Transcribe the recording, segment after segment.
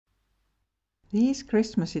These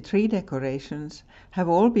Christmassy tree decorations have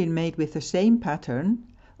all been made with the same pattern,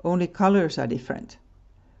 only colors are different.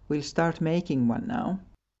 We'll start making one now.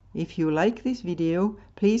 If you like this video,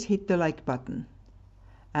 please hit the like button.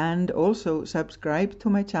 And also subscribe to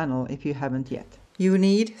my channel if you haven't yet. You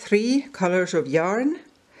need 3 colors of yarn,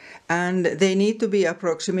 and they need to be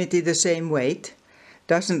approximately the same weight.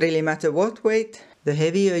 Doesn't really matter what weight. The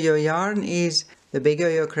heavier your yarn is, the bigger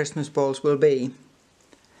your Christmas balls will be.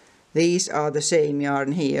 These are the same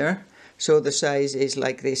yarn here, so the size is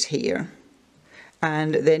like this here.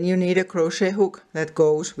 And then you need a crochet hook that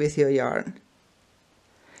goes with your yarn.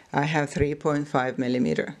 I have 3.5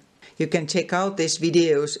 millimeter. You can check out this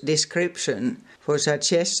video's description for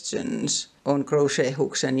suggestions on crochet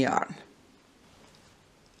hooks and yarn.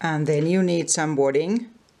 And then you need some wadding,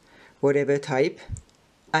 whatever type.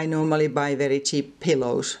 I normally buy very cheap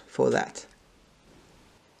pillows for that.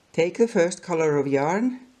 Take the first color of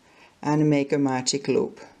yarn and make a magic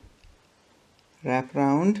loop. Wrap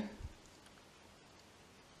round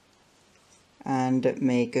and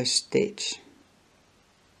make a stitch.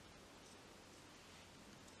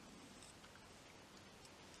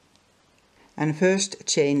 And first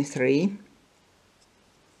chain 3.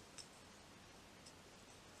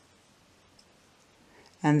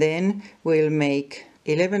 And then we'll make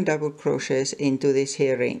 11 double crochets into this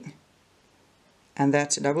here ring. And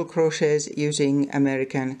that's double crochets using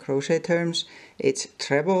American crochet terms. It's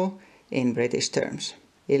treble in British terms.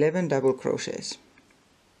 11 double crochets.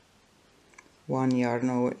 1 yarn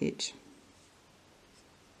over each.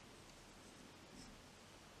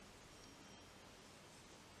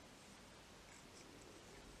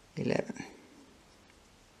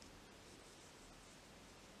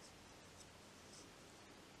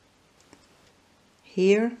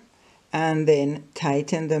 Here, and then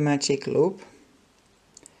tighten the magic loop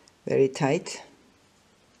very tight,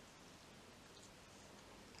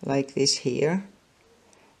 like this here,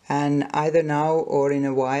 and either now or in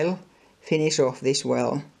a while finish off this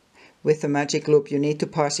well. With the magic loop you need to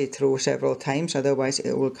pass it through several times, otherwise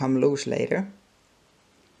it will come loose later.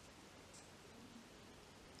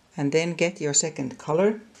 And then get your second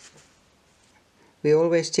color. We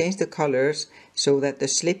always change the colors so that the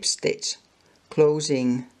slip stitch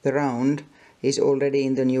closing the round is already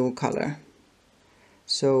in the new color.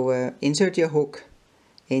 So insert your hook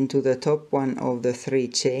into the top one of the 3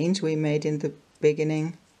 chains we made in the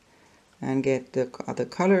beginning and get the other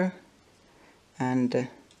color and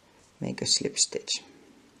make a slip stitch.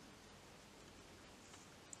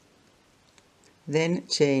 Then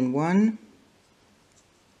chain 1,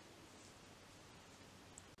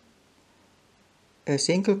 a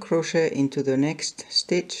single crochet into the next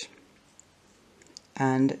stitch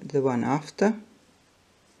and the one after,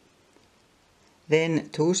 then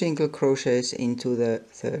 2 single crochets into the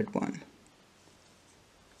third one.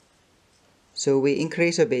 So we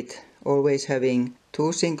increase a bit, always having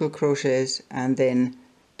 2 single crochets and then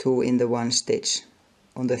 2 in the one stitch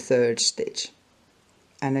on the third stitch.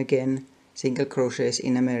 And again single crochets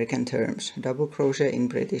in American terms, double crochet in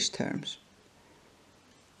British terms.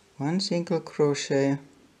 1 single crochet,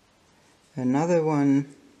 another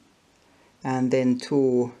one, and then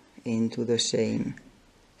 2 into the same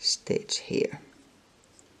stitch here.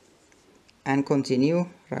 And continue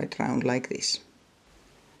right round like this.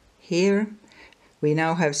 Here we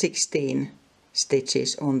now have 16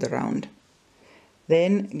 stitches on the round.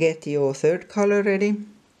 Then get your third color ready,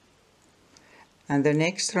 and the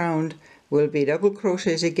next round will be double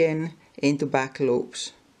crochets again into back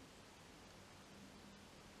loops.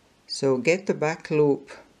 So get the back loop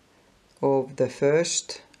of the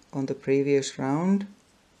first on the previous round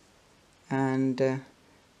and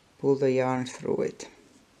pull the yarn through it.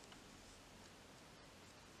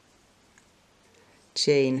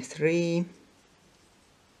 Chain 3,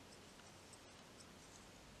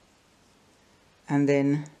 and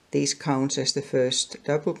then this counts as the first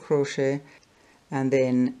double crochet, and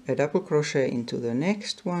then a double crochet into the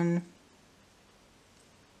next one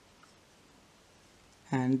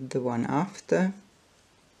and the one after,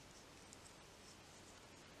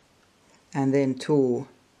 and then 2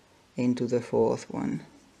 into the fourth one.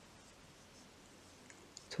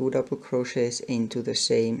 2 double crochets into the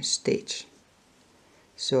same stitch.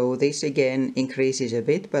 So this again increases a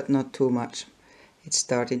bit, but not too much. It's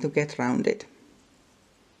starting to get rounded.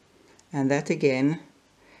 And that again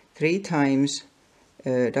 3 times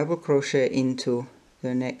double crochet into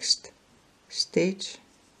the next stitch,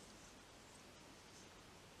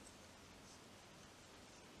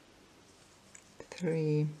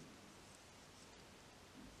 three,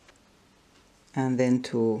 and then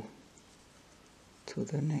 2 to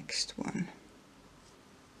the next one.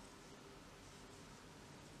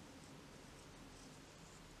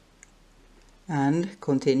 and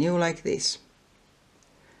continue like this.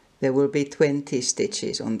 There will be 20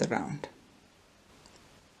 stitches on the round.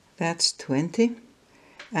 That's 20.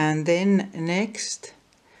 And then next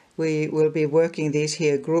we will be working these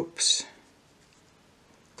here groups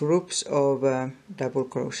of double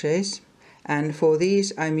crochets, and for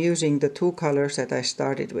these I'm using the two colors that I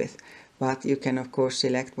started with, but you can of course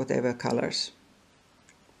select whatever colors.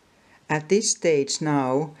 At this stage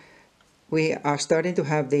now we are starting to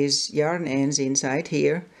have these yarn ends inside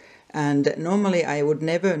here, and normally I would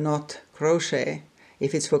never not crochet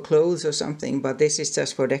if it's for clothes or something, but this is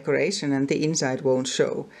just for decoration and the inside won't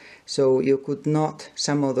show, so you could knot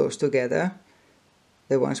some of those together,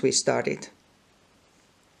 the ones we started.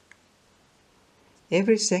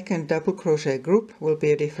 Every second double crochet group will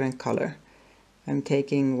be a different color. I'm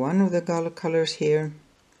taking one of the colors here.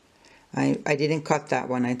 I didn't cut that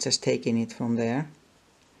one, I'm just taking it from there.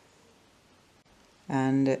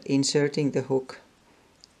 And inserting the hook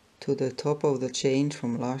to the top of the chain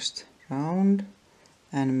from last round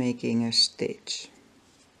and making a stitch.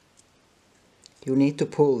 You need to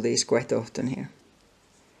pull these quite often here.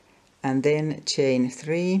 And then chain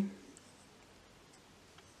 3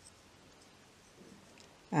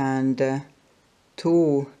 and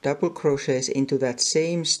 2 double crochets into that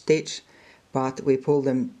same stitch, but we pull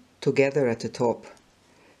them together at the top.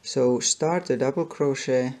 So start the double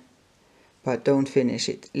crochet, but don't finish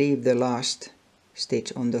it. Leave the last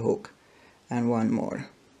stitch on the hook and one more.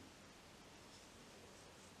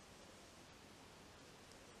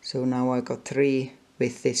 So now I got 3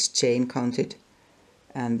 with this chain counted,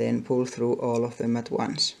 and then pull through all of them at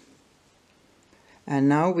once. And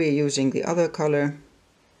now we're using the other color,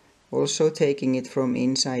 also taking it from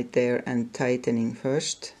inside there and tightening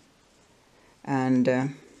first,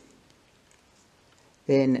 and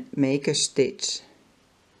then make a stitch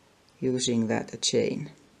using that chain,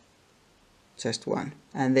 just one,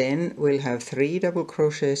 and then we'll have 3 double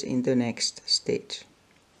crochets in the next stitch,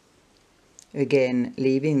 again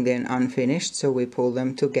leaving them unfinished, so we pull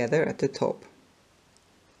them together at the top.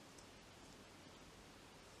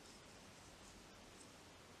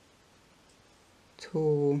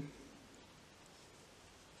 Two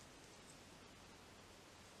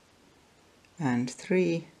and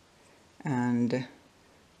 3, and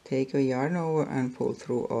take a yarn over and pull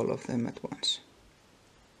through all of them at once.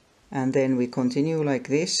 And then we continue like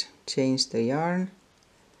this, change the yarn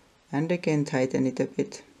and again tighten it a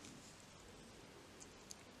bit.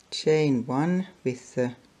 Chain 1 with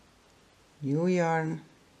the new yarn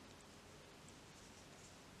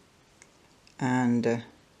and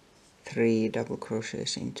 3 double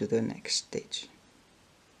crochets into the next stitch.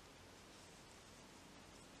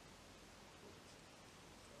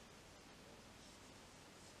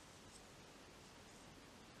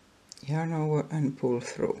 Yarn over and pull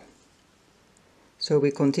through. So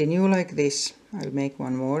we continue like this. I'll make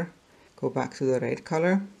one more, go back to the red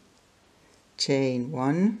color, chain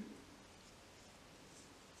 1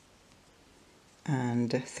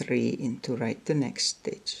 and 3 into right the next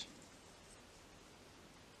stitch.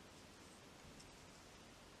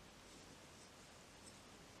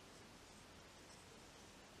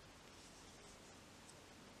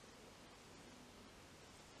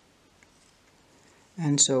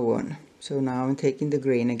 And so on. So now I'm taking the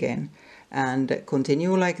green again and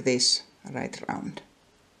continue like this right round.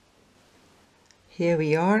 Here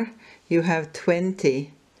we are. You have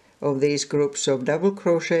 20 of these groups of double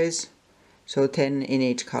crochets, so 10 in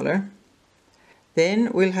each color. Then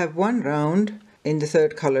we'll have one round in the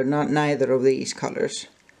third color, not neither of these colors.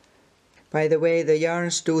 By the way, the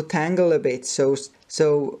yarns do tangle a bit,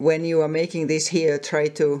 so when you are making this here, try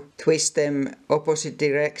to twist them opposite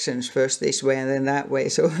directions, first this way and then that way,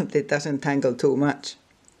 so it doesn't tangle too much.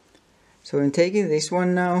 So I'm taking this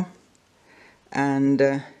one now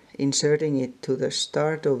and inserting it to the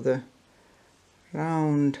start of the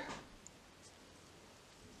round.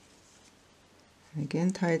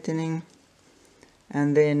 Again tightening,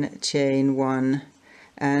 and then chain 1,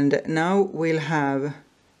 and now we'll have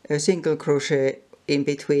a single crochet in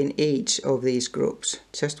between each of these groups,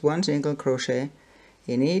 just one single crochet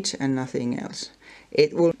in each and nothing else.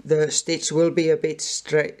 The stitch will be a bit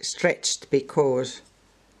stretched because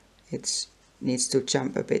it needs to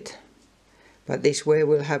jump a bit, but this way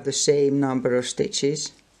we'll have the same number of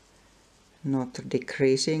stitches, not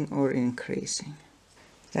decreasing or increasing.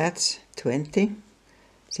 That's 20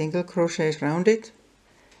 single crochets round it,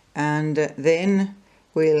 and then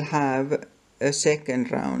we'll have a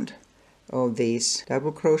second round of these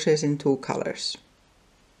double crochets in 2 colors.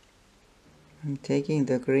 I'm taking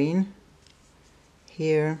the green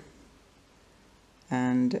here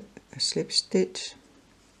and a slip stitch,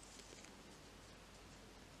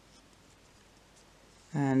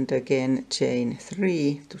 and again chain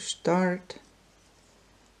 3 to start,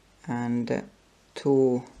 and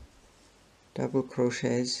 2 double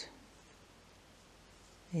crochets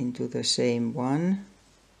into the same one,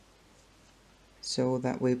 so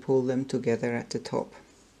that we pull them together at the top.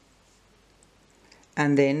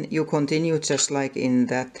 And then you continue just like in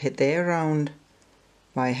that there round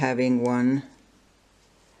by having one,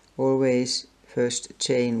 always first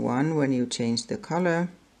chain 1 when you change the color,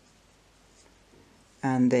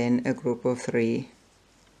 and then a group of 3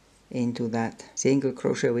 into that single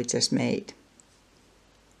crochet we just made.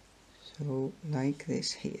 So like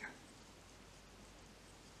this here.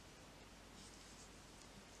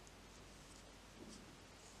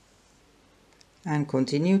 And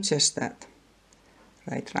continue just that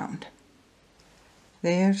right round.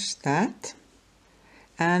 There's that.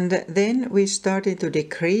 And then we started to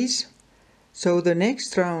decrease. So the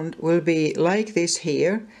next round will be like this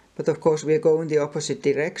here, but of course we are going the opposite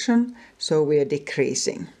direction, so we are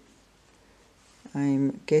decreasing.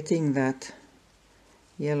 I'm getting that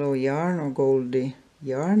yellow yarn or goldy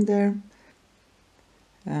yarn there,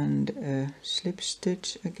 and a slip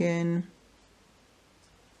stitch again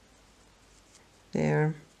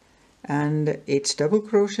there, and it's double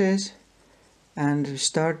crochets, and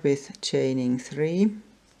start with chaining 3.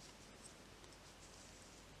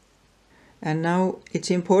 And now it's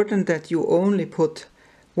important that you only put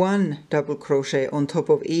 1 double crochet on top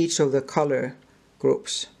of each of the color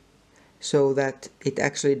groups, so that it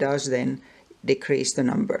actually does then decrease the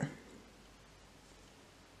number.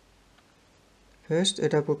 First a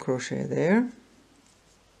double crochet there,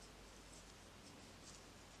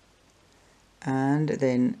 and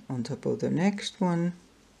then on top of the next one.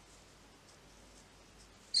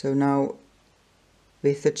 So now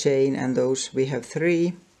with the chain and those we have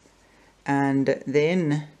 3, and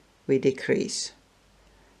then we decrease.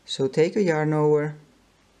 So take a yarn over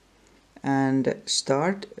and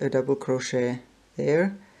start a double crochet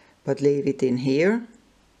there, but leave it in here,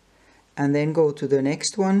 and then go to the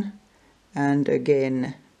next one and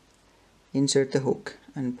again insert the hook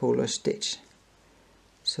and pull a stitch.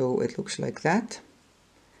 So it looks like that,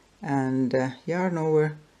 and yarn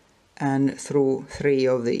over and through 3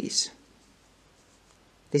 of these.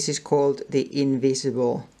 This is called the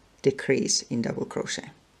invisible decrease in double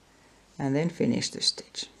crochet, and then finish the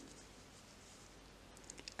stitch,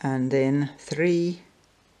 and then 3,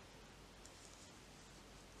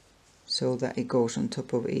 so that it goes on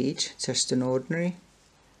top of each, just an ordinary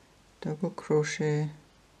double crochet.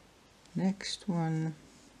 Next one,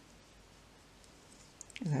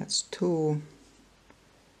 that's 2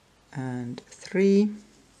 and 3.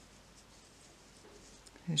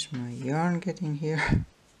 There's my yarn getting here,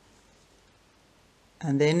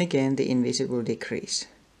 and then again the invisible decrease.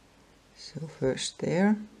 So first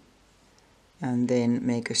there, and then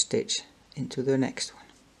make a stitch into the next one.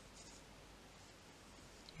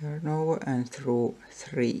 Yarn over and through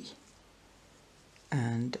 3,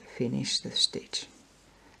 and finish the stitch.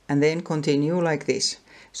 And then continue like this.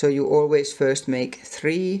 So you always first make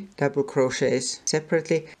 3 double crochets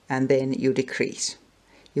separately, and then you decrease.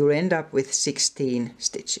 You'll end up with 16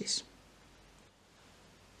 stitches.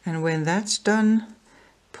 And when that's done,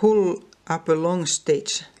 pull up a long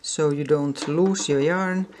stitch so you don't lose your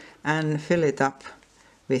yarn, and fill it up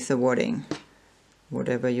with the wadding,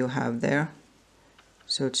 whatever you have there.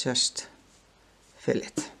 So just fill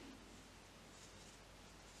it.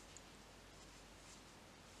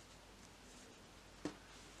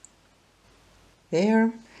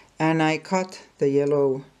 There, and I cut the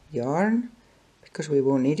yellow yarn because we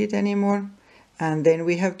won't need it anymore, and then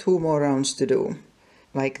we have 2 more rounds to do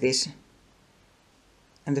like this,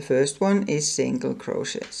 and the first one is single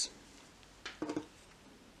crochets.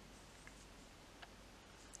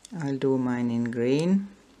 I'll do mine in green.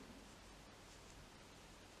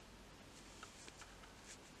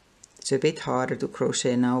 It's a bit harder to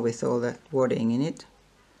crochet now with all that wadding in it,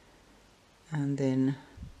 and then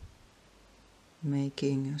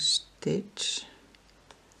making a stitch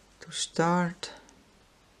to start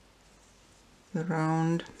the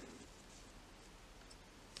round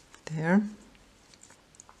there,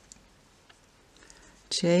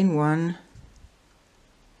 chain 1,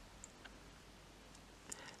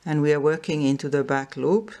 and we are working into the back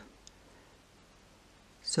loop,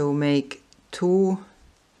 so make 2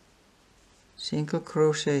 single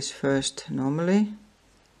crochets first normally,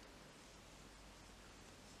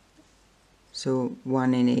 so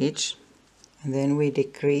 1 in each, and then we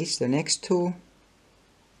decrease the next 2,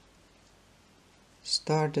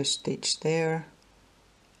 start a stitch there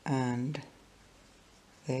and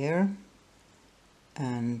there,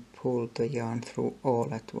 and pull the yarn through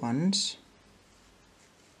all at once,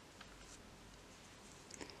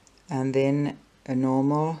 and then a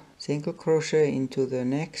normal single crochet into the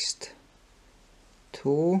next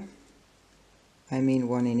two, I mean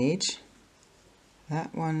one in each,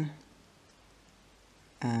 that one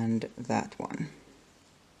and that one,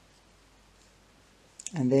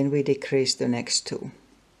 and then we decrease the next two.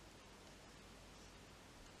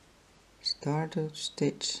 Start a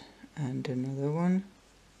stitch and another one,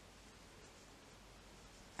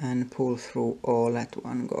 and pull through all at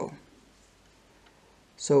one go.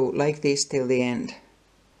 So like this till the end.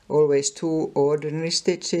 Always 2 ordinary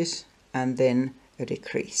stitches and then a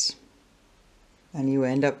decrease. And you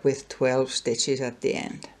end up with 12 stitches at the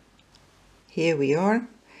end. Here we are,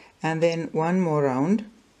 and then one more round.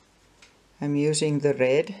 I'm using the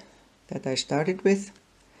red that I started with,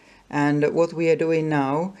 and what we are doing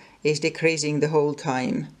now is decreasing the whole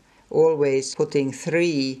time, always putting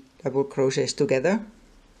 3 double crochets together,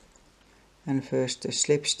 and first a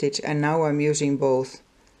slip stitch, and now I'm using both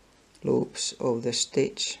loops of the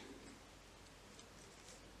stitch.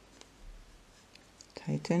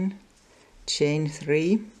 Tighten, chain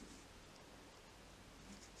 3.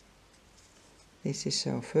 This is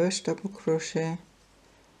our first double crochet,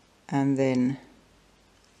 and then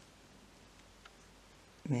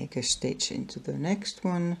make a stitch into the next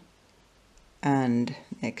one and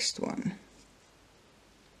next one,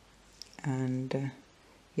 and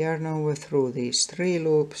yarn over through these 3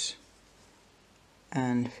 loops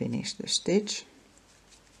and finish the stitch.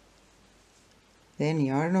 Then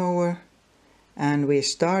yarn over, and we're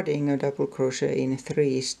starting a double crochet in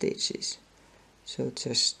 3 stitches, so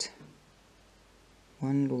just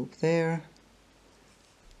 1 loop there,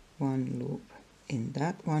 1 loop in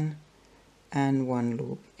that one, and 1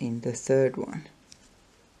 loop in the third one.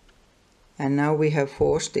 And now we have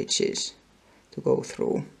 4 stitches to go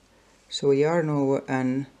through, so yarn over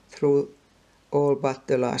and through all but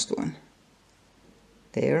the last one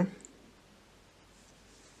there,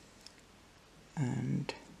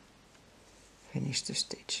 and finish the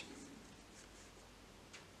stitch.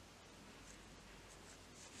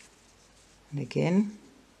 And again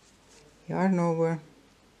yarn over,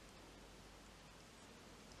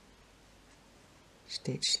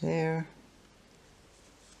 stitch there,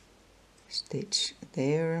 stitch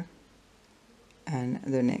there, and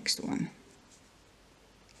the next one.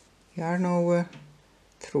 Yarn over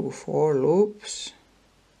through 4 loops,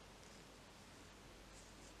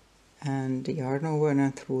 and yarn over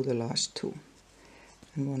and through the last 2.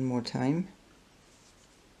 And one more time.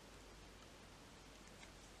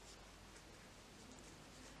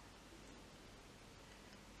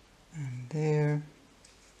 And there.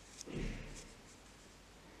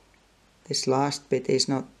 This last bit is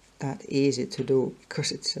not that easy to do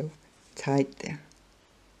because it's so tight there.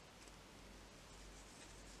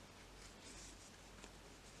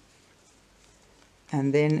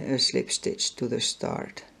 And then a slip stitch to the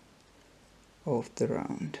start of the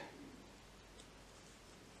round.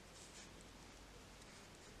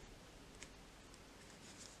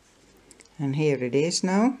 And here it is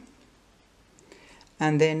now.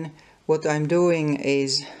 And then what I'm doing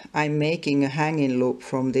is I'm making a hanging loop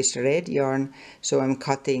from this red yarn, so I'm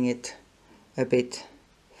cutting it a bit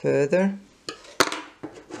further.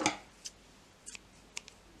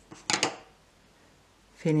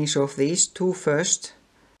 Finish off these 2 first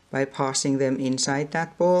by passing them inside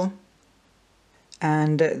that ball,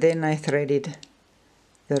 and then I threaded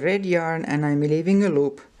the red yarn and I'm leaving a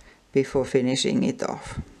loop before finishing it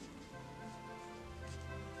off.